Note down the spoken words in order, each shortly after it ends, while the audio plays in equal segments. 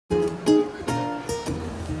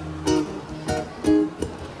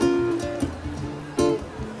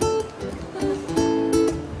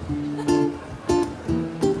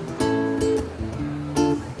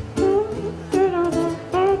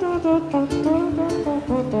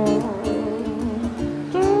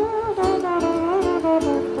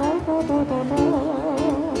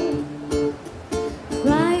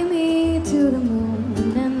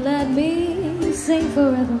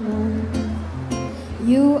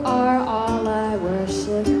are all I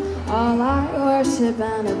worship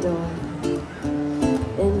and adore.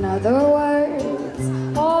 In other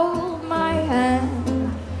words, hold my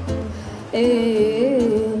hand.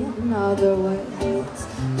 In other words,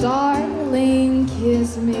 darling,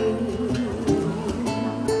 kiss me.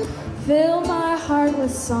 Fill my heart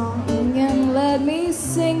with song and let me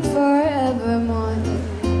sing forevermore.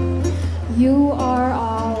 You are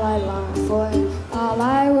all I long for, all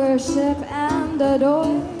I worship and adore.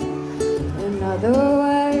 In other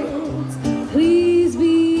words, please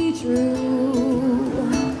be true.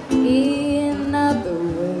 In other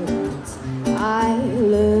words, I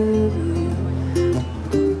love you.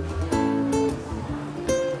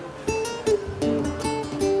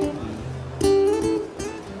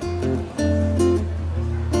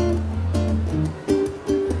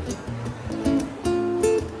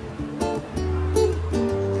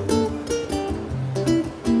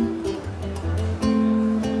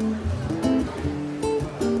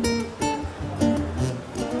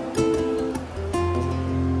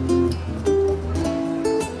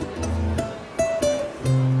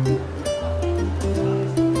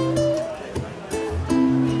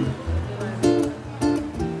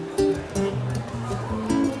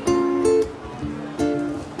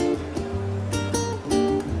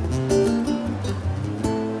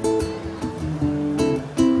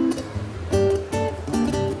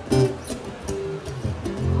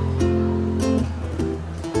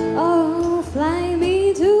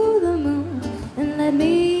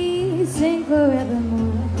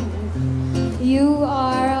 Forevermore, you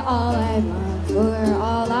are all I long for,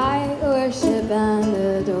 all I worship and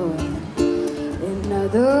adore. In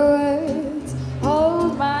other words,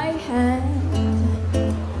 hold my hand.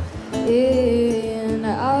 In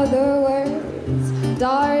other words,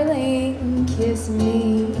 darling, kiss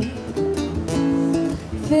me.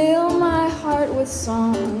 Fill my heart with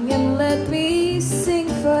song and let me sing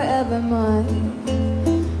forevermore.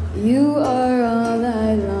 You are